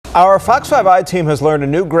Our Fox 5i team has learned a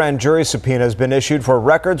new grand jury subpoena has been issued for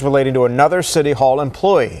records relating to another City Hall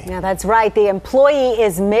employee. Yeah, that's right. The employee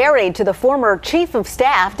is married to the former Chief of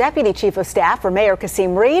Staff, Deputy Chief of Staff for Mayor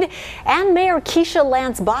Kasim Reed and Mayor Keisha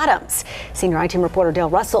Lance Bottoms. Senior I-Team reporter Dale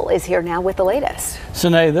Russell is here now with the latest.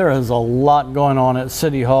 Sinead, there is a lot going on at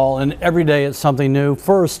City Hall, and every day it's something new.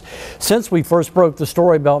 First, since we first broke the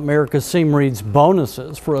story about Mayor Kasim Reed's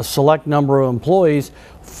bonuses for a select number of employees,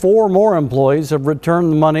 4 more employees have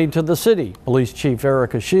returned the money to the city. Police Chief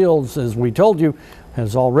Erica Shields, as we told you,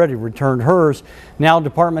 has already returned hers. Now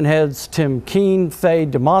department heads Tim Keene, Faye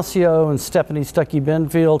Damasio, and Stephanie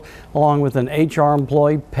Stuckey-Benfield, along with an HR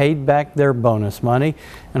employee, paid back their bonus money.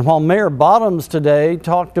 And while Mayor Bottoms today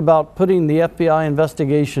talked about putting the FBI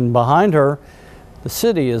investigation behind her, the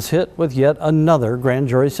city is hit with yet another grand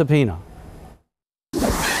jury subpoena.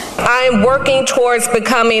 I'm working towards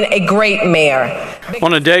becoming a great mayor.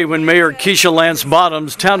 On a day when Mayor Keisha Lance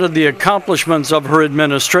Bottoms touted the accomplishments of her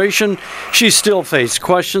administration, she still faced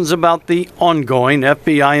questions about the ongoing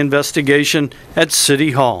FBI investigation at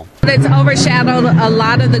City Hall. It's overshadowed a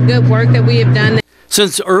lot of the good work that we have done.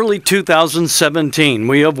 Since early 2017,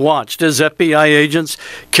 we have watched as FBI agents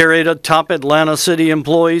carried a top Atlanta City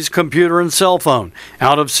employee's computer and cell phone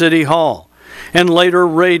out of City Hall and later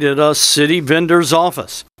raided a city vendor's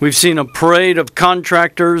office. We've seen a parade of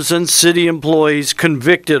contractors and city employees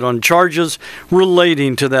convicted on charges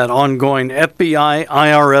relating to that ongoing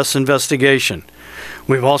FBI-IRS investigation.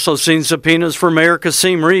 We've also seen subpoenas for Mayor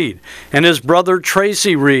Kasim Reed and his brother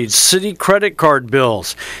Tracy Reed's city credit card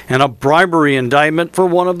bills and a bribery indictment for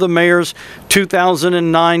one of the mayor's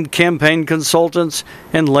 2009 campaign consultants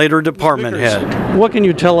and later department head. What can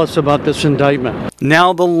you tell us about this indictment?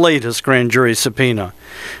 Now the latest grand jury subpoena.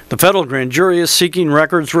 The federal grand jury is seeking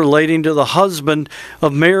records relating to the husband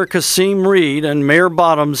of Mayor Kasim Reed and Mayor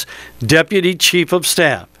Bottoms' Deputy Chief of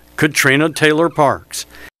Staff, Katrina Taylor Parks.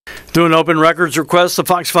 Through an open records request, the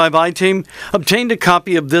Fox 5i team obtained a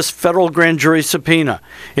copy of this federal grand jury subpoena.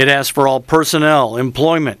 It asked for all personnel,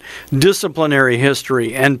 employment, disciplinary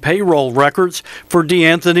history, and payroll records for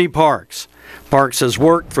DeAnthony Parks. Parks has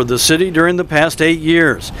worked for the city during the past 8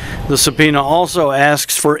 years. The subpoena also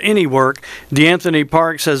asks for any work DeAnthony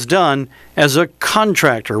Parks has done as a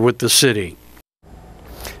contractor with the city.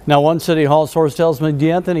 Now, one City Hall source tells me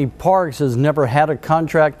DeAnthony Parks has never had a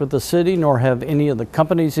contract with the city, nor have any of the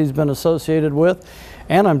companies he's been associated with.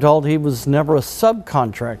 And I'm told he was never a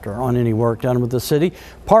subcontractor on any work done with the city.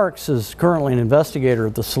 Parks is currently an investigator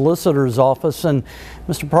at the solicitor's office, and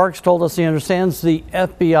Mr. Parks told us he understands the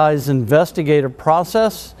FBI's investigative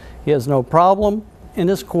process. He has no problem and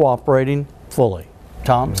is cooperating fully.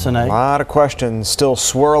 Tom, Sinead. A lot of questions still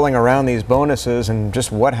swirling around these bonuses and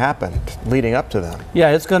just what happened leading up to them. Yeah,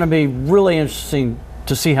 it's going to be really interesting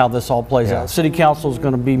to see how this all plays out. City Council is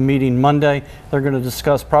going to be meeting Monday. They're going to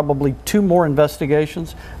discuss probably 2 more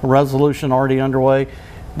investigations, a resolution already underway.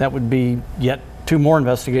 That would be yet 2 more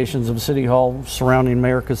investigations of City Hall surrounding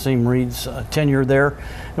Mayor Kasim Reed's tenure there.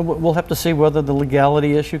 And we'll have to see whether the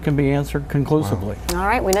legality issue can be answered conclusively. Wow. All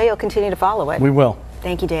right, we know you'll continue to follow it. We will.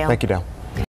 Thank you, Dale. Thank you, Dale.